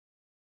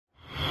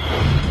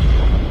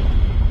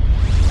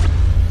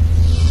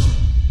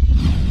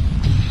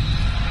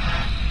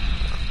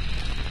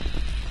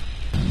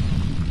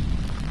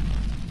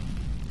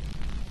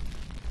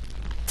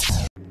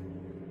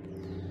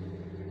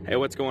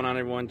What's going on,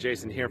 everyone?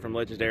 Jason here from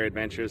Legendary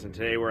Adventures, and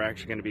today we're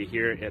actually going to be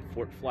here at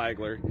Fort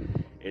Flagler.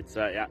 It's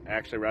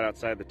actually right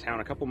outside the town,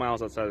 a couple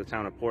miles outside the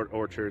town of Port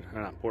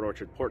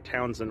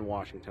Townsend,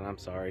 Washington. I'm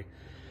sorry.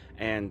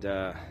 And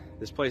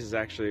this place is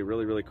actually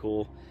really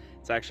cool.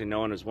 It's actually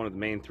known as one of the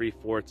main three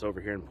forts over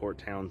here in Port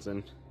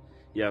Townsend.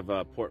 You have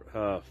Fort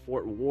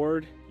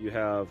Ward, you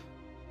have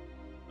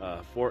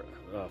Fort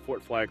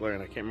Flagler,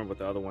 and I can't remember what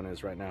the other one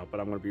is right now, but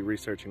I'm going to be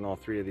researching all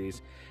three of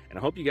these, and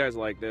I hope you guys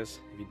like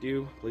this. If you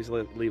do, please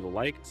leave a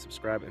like,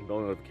 subscribe, and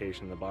bell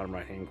notification in the bottom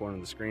right hand corner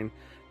of the screen.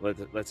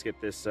 Let's get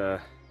this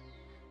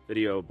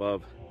video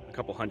above a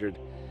couple hundred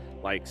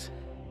likes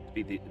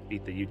to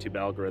beat the YouTube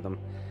algorithm.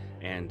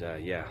 And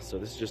yeah, so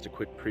this is just a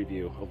quick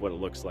preview of what it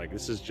looks like.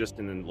 This is just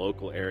in the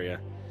local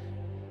area,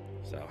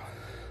 so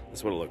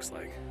that's what it looks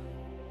like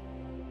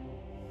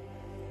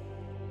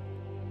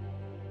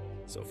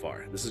so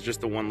far. This is just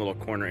the one little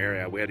corner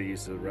area. We had to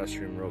use the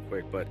restroom real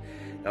quick, but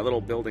that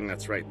little building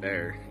that's right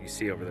there, you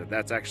see over there,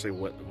 that's actually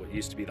what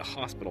used to be the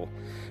hospital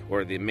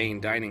or the main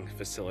dining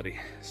facility.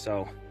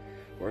 So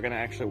we're gonna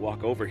actually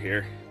walk over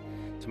here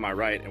to my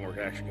right, and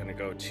we're actually gonna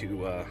go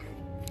to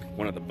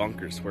one of the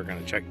bunkers we're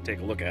gonna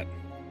take a look at.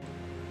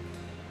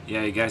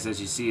 Yeah, you guys,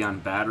 as you see on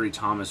Battery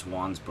Thomas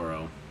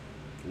Waynesboro,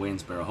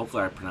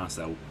 hopefully I pronounced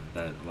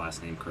that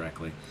last name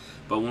correctly.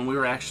 But when we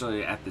were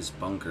actually at this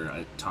bunker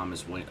at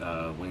Thomas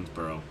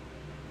Waynesboro,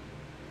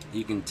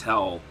 you can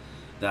tell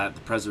that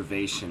the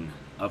preservation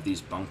of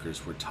these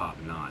bunkers were top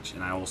notch.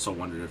 And I also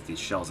wondered if these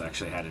shells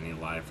actually had any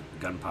live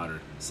gunpowder,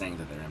 saying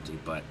that they're empty,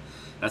 but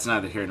that's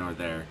neither here nor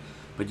there.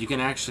 But you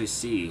can actually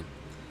see,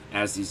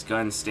 as these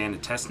guns stand a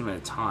testament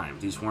of time,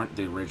 these weren't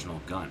the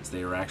original guns.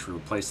 They were actually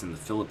replaced in the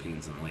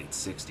Philippines in the late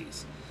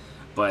 60s.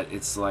 But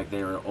it's like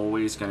they were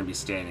always going to be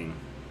standing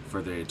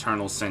for the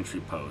eternal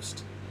sentry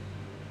post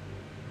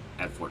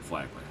at Fort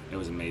Flagler. It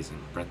was amazing,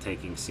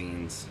 breathtaking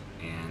scenes,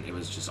 and it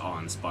was just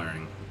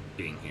awe-inspiring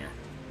being here.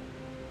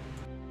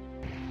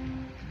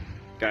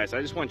 Guys,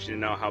 I just want you to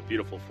know how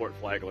beautiful Fort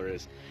Flagler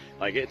is.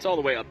 Like, it's all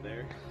the way up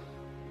there,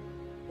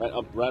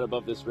 right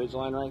above this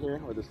ridgeline right here,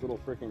 or this little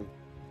freaking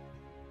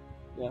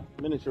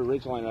miniature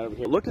ridgeline right over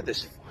here. Look at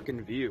this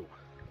fucking view.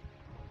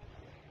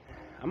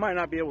 I might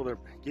not be able to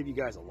give you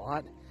guys a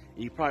lot.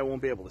 You probably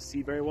won't be able to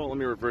see very well. Let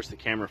me reverse the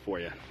camera for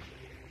you.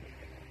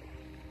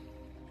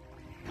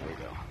 There we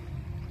go.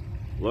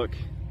 Look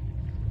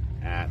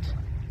at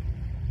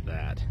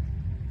that.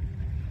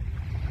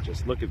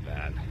 Just look at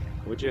that,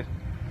 would you?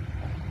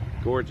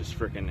 Gorgeous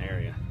freaking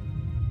area.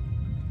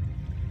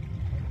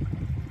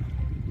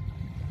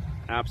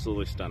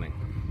 Absolutely stunning.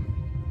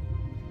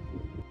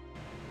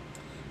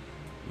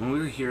 When we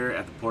were here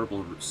at the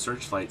Portable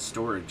Searchlight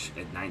Storage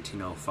in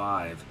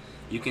 1905,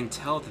 you can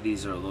tell that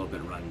these are a little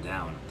bit run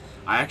down.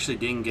 I actually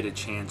didn't get a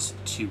chance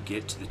to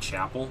get to the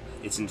chapel.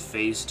 It's in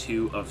phase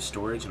 2 of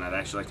storage, and I'd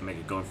actually like to make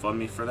a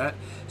GoFundMe for that.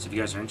 So if you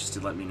guys are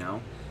interested, let me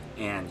know.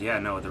 And yeah,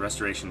 no, the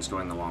restoration is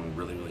going along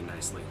really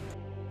nicely.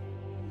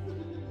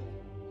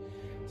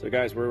 So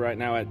guys, we're right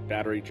now at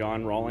Battery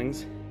John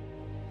Rawlings,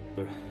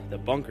 the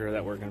bunker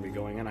that we're going to be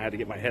going in. I had to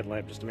get my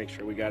headlamp just to make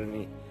sure we got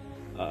any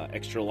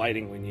extra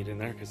lighting we need in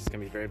there, because it's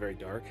going to be very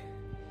dark.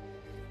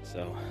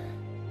 So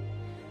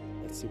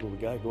let's see what we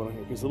got going on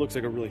here, because it looks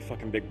like a really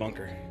fucking big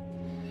bunker,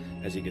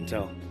 as you can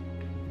tell.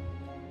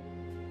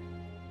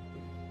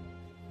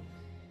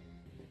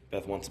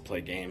 Beth wants to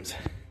play games.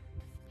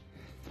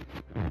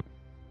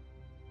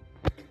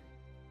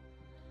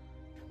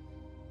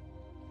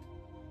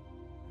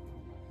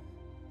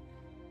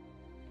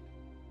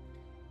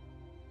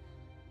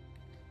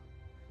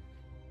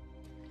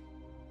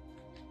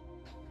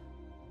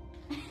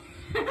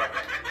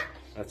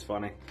 That's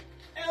funny.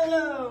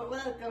 Hello,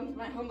 welcome to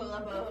my humble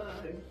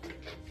abode.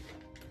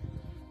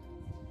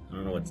 I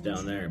don't know what's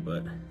down there,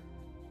 but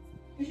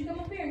You should come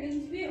up here and get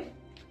this view.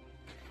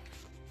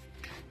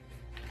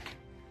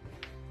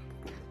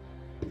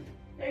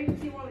 There you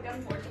can see one of the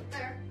gun ports up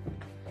there.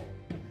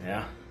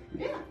 yeah.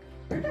 Yeah,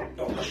 right there.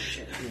 Oh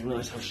shit! I didn't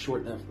realize how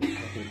short that was.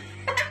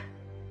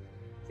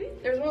 See,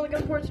 there's one of the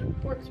gun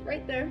ports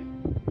right there.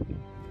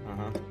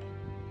 Uh-huh.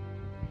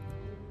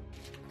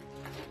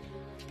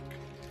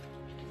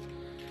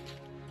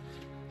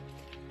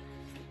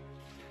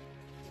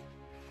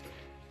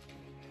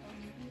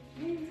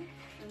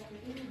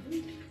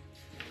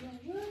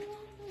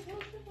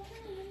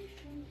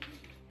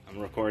 I'm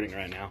recording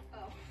right now.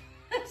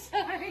 Oh,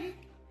 sorry.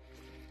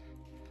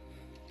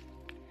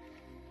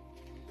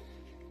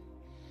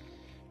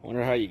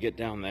 Wonder how you get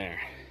down there.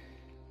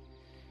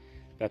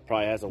 That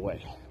probably has a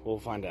way. We'll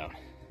find out.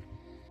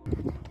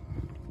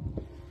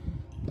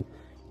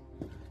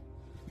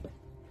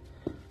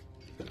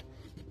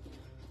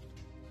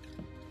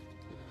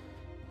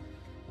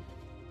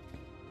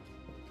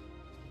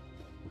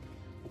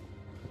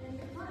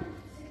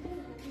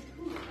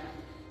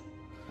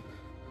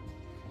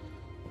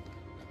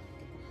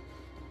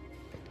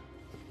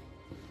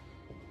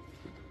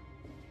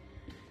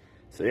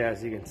 So yeah,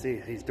 as you can see,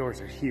 these doors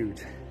are huge.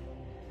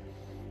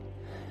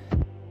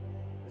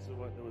 This is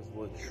what it was, a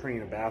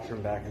latrine, a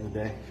bathroom back in the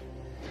day.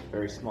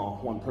 Very small,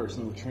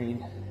 one-person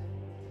latrine.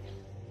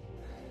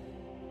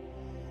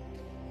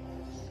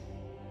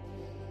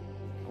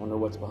 Wonder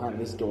what's behind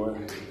this door.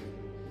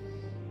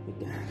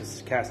 This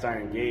is cast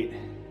iron gate.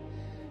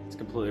 It's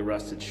completely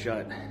rusted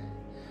shut,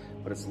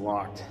 but it's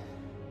locked.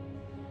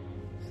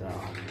 So,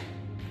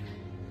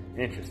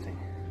 interesting.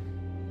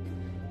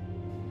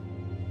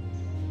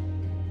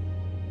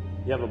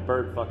 You have a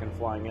bird fucking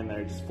flying in there.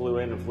 It just flew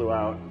in and flew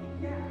out.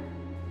 Yeah.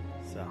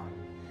 So,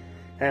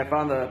 hey, I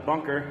found the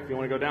bunker if you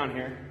want to go down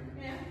here.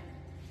 Yeah.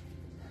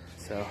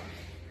 So, here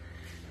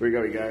we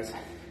go, you guys.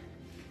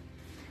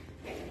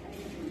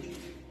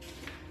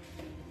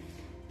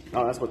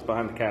 Oh, that's what's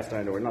behind the cast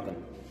iron door.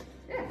 Nothing.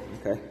 Yeah.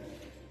 Okay.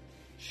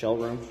 Shell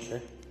room. Okay.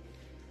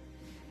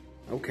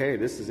 Okay,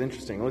 this is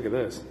interesting. Look at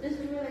this. This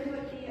is really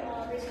quick.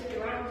 Basically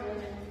around it.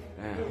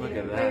 Yeah, look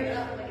at Bring it that.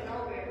 up like an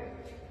elevator.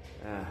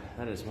 Yeah,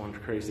 that is one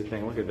crazy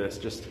thing. Look at this.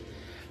 Just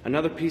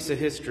another piece of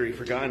history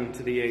forgotten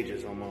to the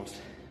ages almost.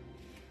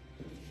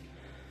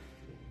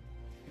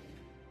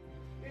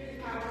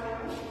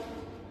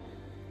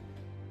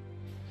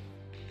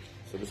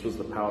 So this was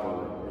the powder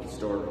room, or the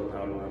store of the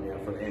powder room, yeah,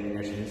 for the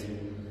ammunitions.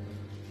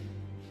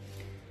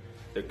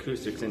 The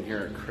acoustics in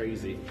here are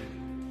crazy.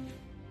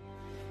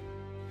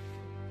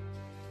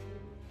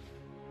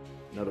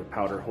 Another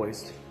powder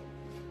hoist.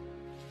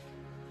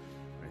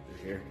 Right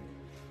through here.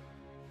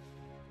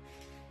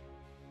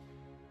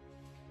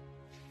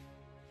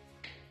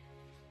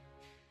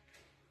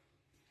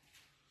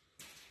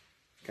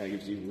 Kind of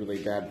gives you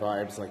really bad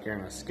vibes, like you're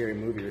in a scary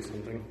movie or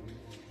something.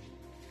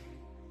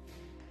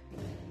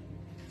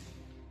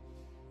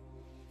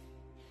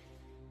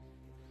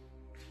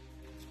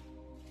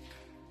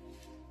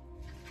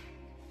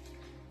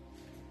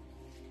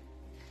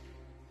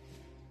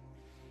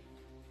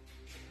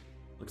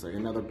 Looks like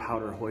another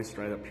powder hoist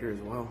right up here as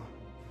well.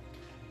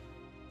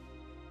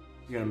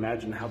 You can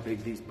imagine how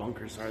big these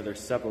bunkers are.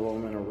 There's several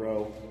of them in a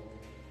row.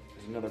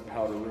 There's another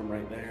powder room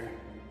right there.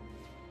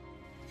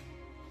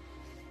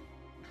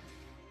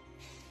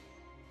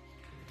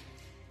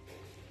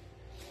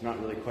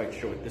 Not really quite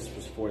sure what this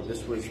was for.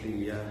 This was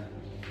the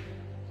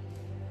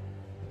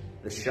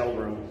shell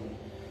room.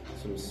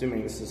 So I'm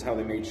assuming this is how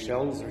they made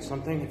shells or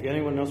something. If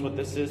anyone knows what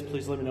this is,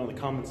 please let me know in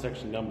the comment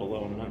section down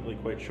below. I'm not really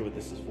quite sure what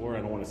this is for. I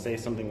don't want to say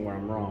something where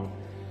I'm wrong.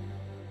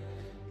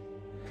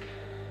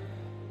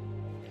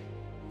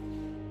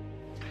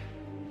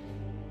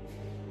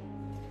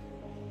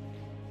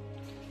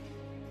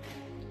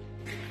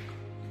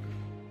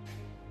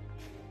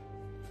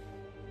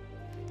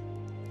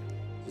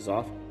 Is this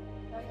off?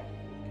 Okay,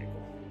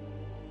 cool.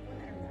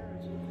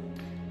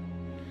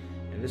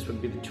 And this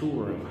would be the tool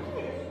room.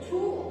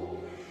 Tool.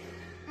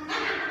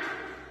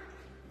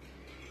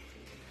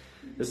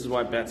 This is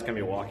why Beth's gonna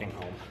be walking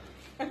home.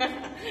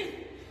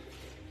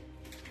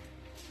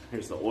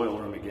 Here's the oil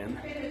room again.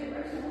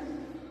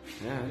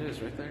 Yeah, it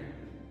is right there.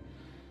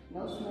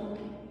 No smoke.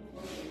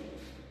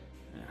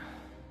 Yeah.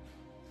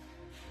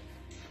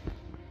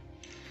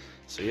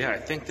 So yeah, I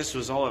think this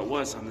was all it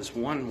was on this the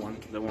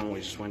one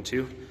we just went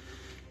to.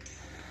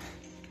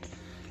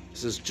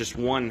 This is just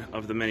one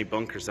of the many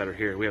bunkers that are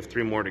here. We have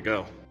 3 more to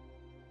go.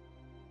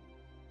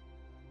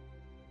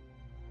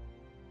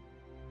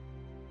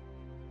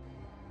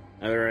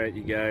 All right,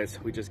 you guys,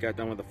 we just got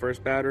done with the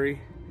first battery,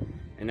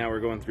 and now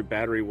we're going through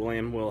battery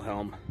William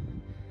Wilhelm.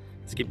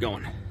 Let's keep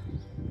going.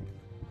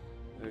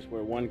 There's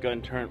where one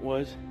gun turret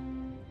was.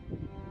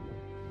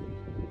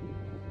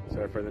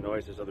 Sorry for the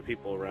noise, there's other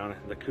people around.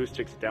 The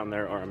acoustics down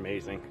there are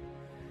amazing.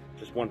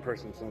 Just one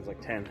person sounds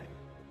like 10.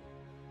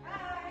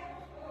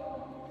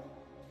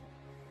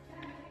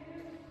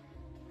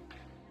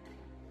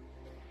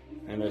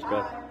 And there's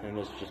Beth, and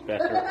there's just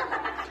Beth.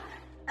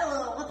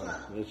 Hello, what's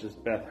up? There's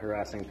just Beth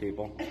harassing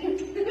people. I'm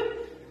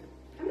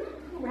not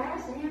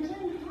harassing, I'm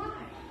saying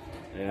hi.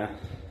 Yeah.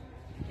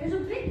 There's a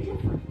big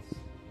difference.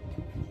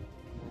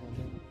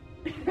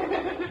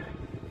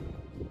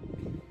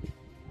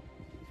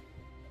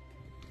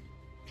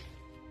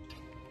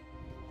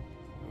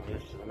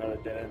 There's another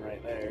dead end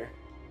right there.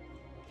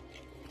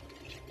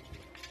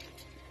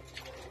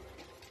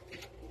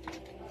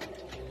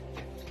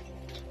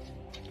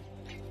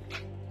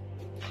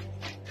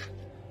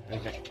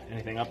 Okay,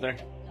 anything up there?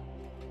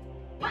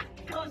 What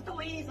goes the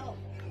weasel?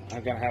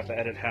 I'm gonna have to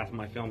edit half of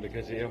my film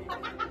because of you.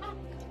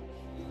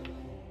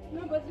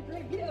 No, but it's a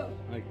great view.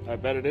 I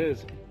bet it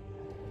is.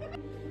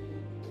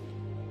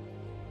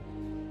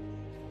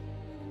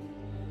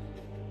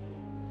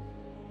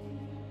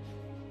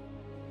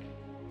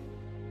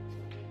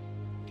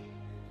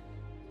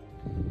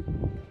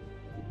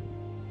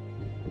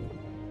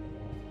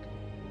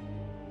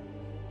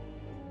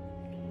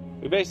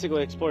 We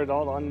basically explored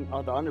all the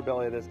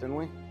underbelly of this, didn't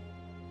we?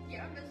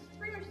 Yeah, but it's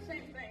pretty much the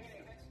same thing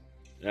anyways.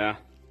 Yeah.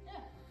 Yeah.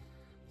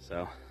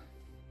 So,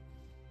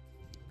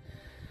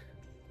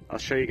 I'll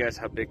show you guys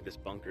how big this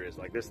bunker is.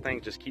 Like, this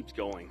thing just keeps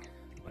going.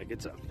 Like,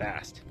 it's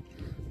fast.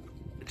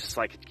 It's just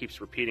like it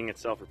keeps repeating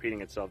itself.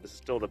 This is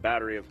still the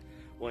battery of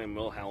William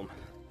Wilhelm.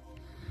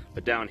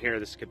 But down here,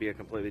 this could be a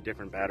completely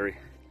different battery.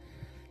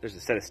 There's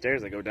a set of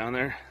stairs that go down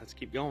there. Let's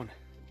keep going.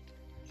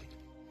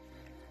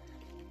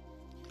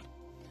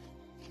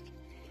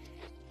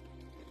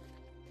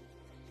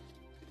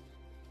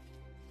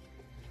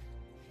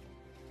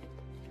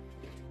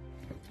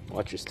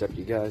 Watch your step,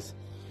 you guys.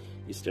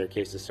 These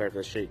staircases start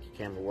to shake your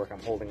camera work.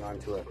 I'm holding on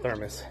to a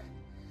thermos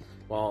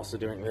while also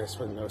doing this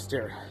with no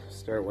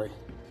stairway.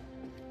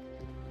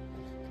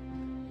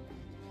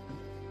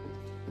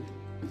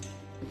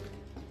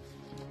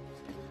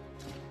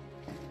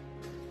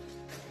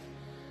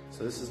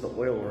 So this is the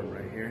oil room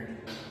right here.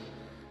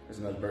 There's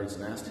another bird's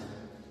nest.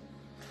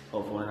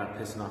 Hopefully we're not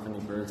pissing off any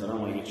birds. I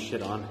don't want to get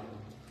shit on.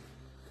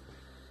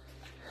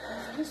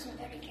 Listen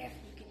very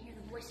carefully, you can hear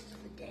the voices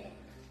of the dead.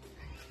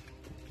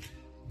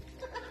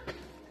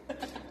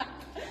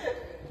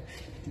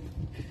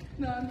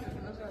 No, I'm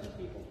joking. Those are other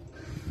people.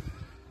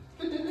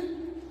 Do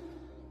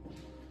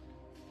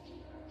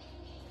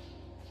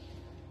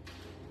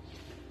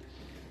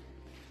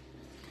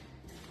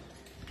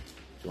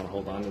you want to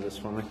hold on to this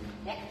for me?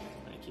 Yeah.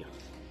 Thank you.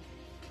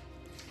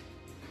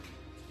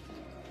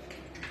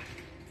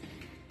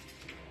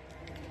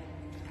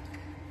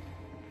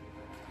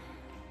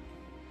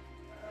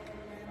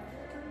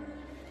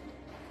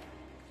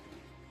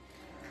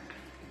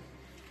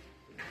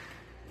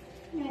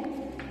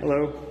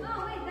 Hello.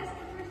 Oh, wait, that's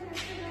the person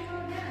I said I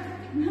wrote down.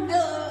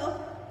 Hello.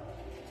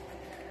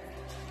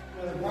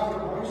 The power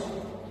house,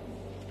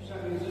 so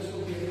that means this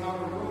will be a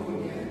power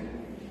room again.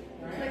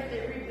 Looks like they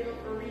rebuilt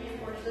or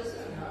reinforced this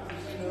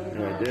one.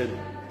 Yeah, I did.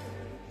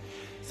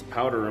 It's a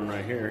powder room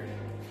right here.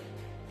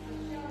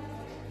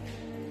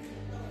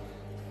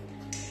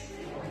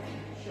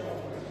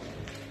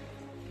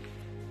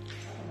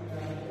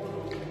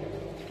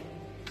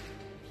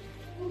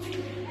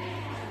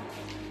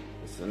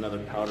 This is another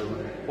powder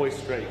room.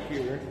 Hoist right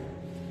here.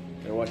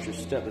 Gotta watch your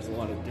step. There's a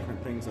lot of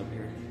different things up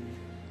here.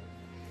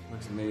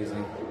 Looks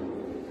amazing.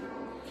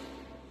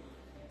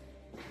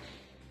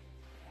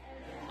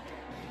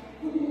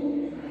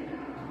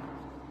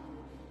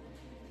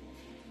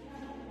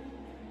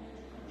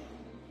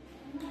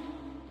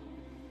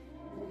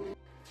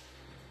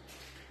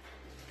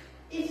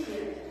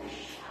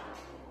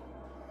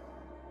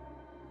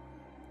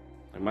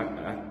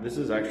 This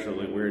is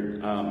actually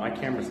weird. My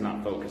camera's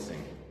not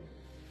focusing,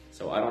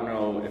 so I don't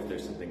know if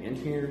there's something in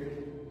here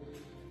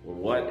or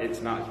what.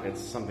 It's not.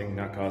 It's something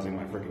not causing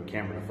my freaking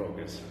camera to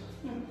focus,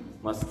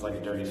 unless it's like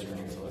a dirty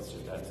screen. So let's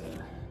just that's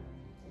it.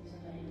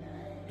 Somebody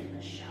died in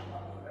the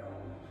shower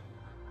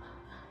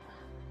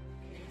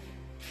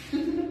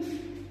room.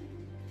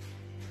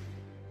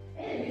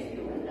 Hey, there used to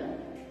be a window.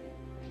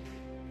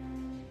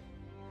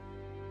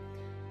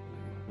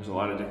 There's a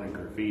lot of different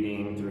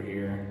graffitiing through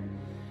here.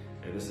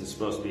 Yeah, this is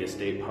supposed to be a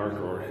state park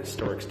or a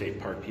historic state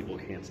park. People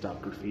can't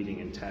stop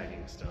graffitiing and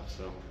tagging stuff.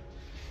 So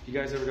if you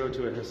guys ever go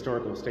to a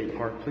historical state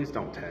park, please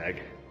don't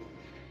tag.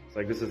 It's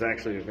like this is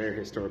actually a very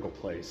historical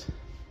place.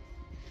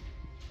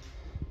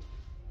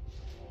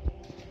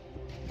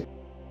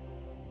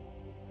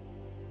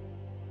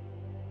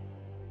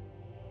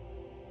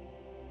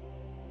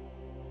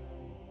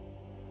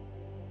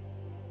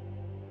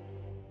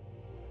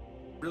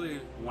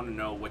 Really want to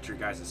know what your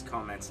guys'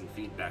 comments and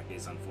feedback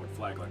is on Fort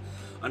Flagler.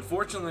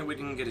 Unfortunately, we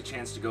didn't get a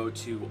chance to go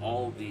to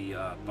all the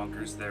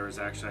bunkers. There was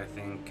actually, I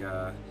think,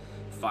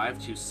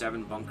 5 to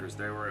 7 bunkers.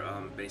 They were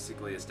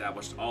basically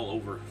established all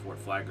over Fort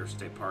Flagler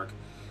State Park.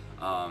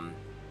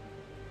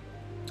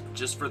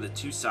 Just for the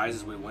 2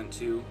 sizes we went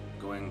to,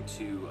 going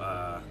to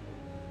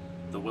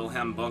the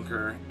Wilhelm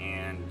bunker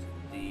and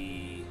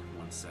the,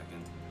 one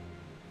second.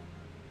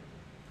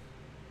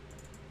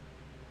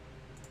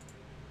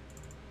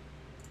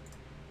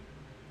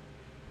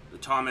 The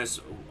Thomas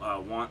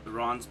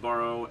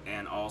Ronsborough,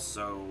 and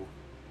also.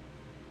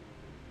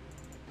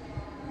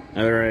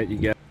 All right, you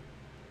got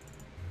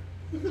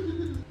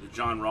the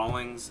John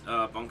Rawlings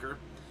bunker.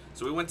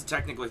 So we went to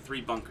technically 3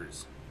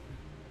 bunkers.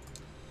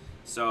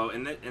 So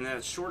in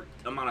that short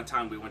amount of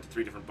time, we went to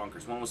 3 different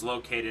bunkers. One was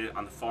located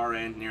on the far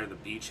end near the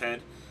beachhead,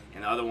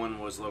 and the other one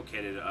was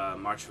located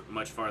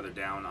much farther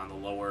down on the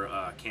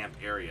lower camp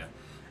area.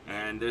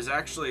 And there's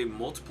actually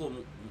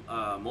multiple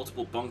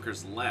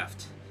bunkers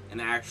left in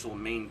the actual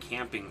main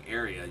camping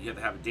area. You have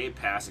to have a day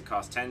pass. It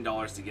costs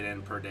 $10 to get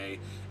in per day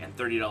and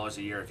 $30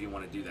 a year if you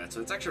want to do that. So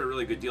it's actually a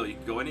really good deal. You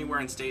can go anywhere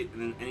in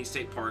any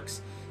state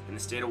parks in the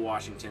state of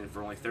Washington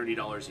for only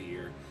 $30 a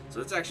year.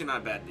 So it's actually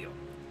not a bad deal.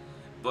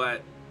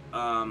 But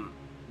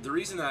the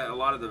reason that a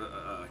lot of the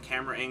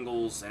camera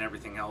angles and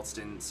everything else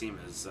didn't seem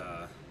as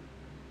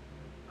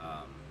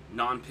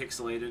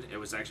non-pixelated, it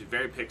was actually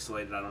very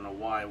pixelated. I don't know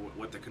why,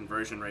 what the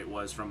conversion rate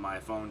was from my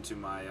phone to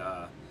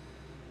my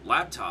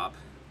laptop,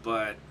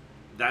 but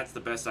that's the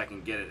best I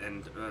can get it.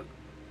 And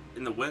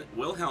in the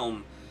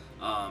Wilhelm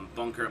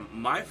bunker,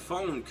 my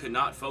phone could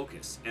not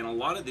focus, and a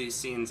lot of these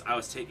scenes I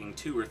was taking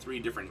 2 or 3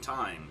 different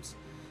times.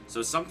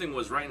 So something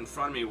was right in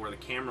front of me where the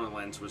camera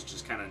lens was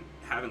just kind of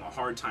having a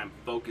hard time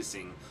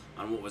focusing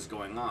on what was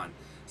going on.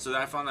 So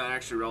I found that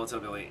actually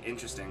relatively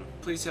interesting.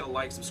 Please hit a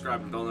like,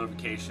 subscribe, and bell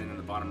notification in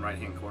the bottom right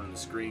hand corner of the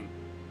screen.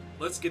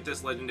 Let's get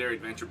this legendary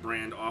adventure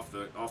brand off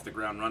the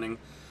ground running.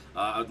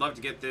 I'd love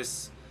to get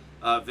this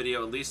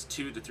video at least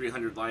 200 to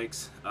 300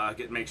 likes.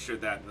 Make sure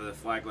that the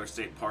Flagler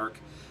State Park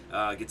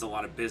gets a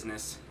lot of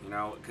business, you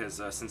know, because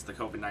since the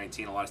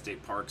COVID-19, a lot of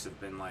state parks have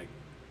been like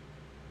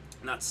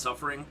not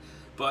suffering,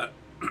 but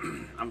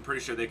I'm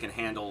pretty sure they can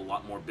handle a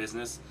lot more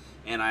business.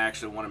 And I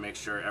actually want to make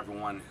sure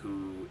everyone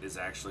who is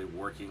actually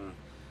working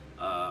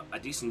a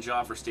decent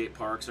job for state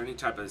parks or any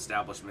type of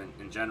establishment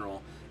in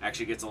general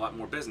actually gets a lot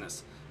more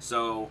business.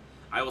 So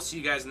I will see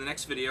you guys in the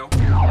next video.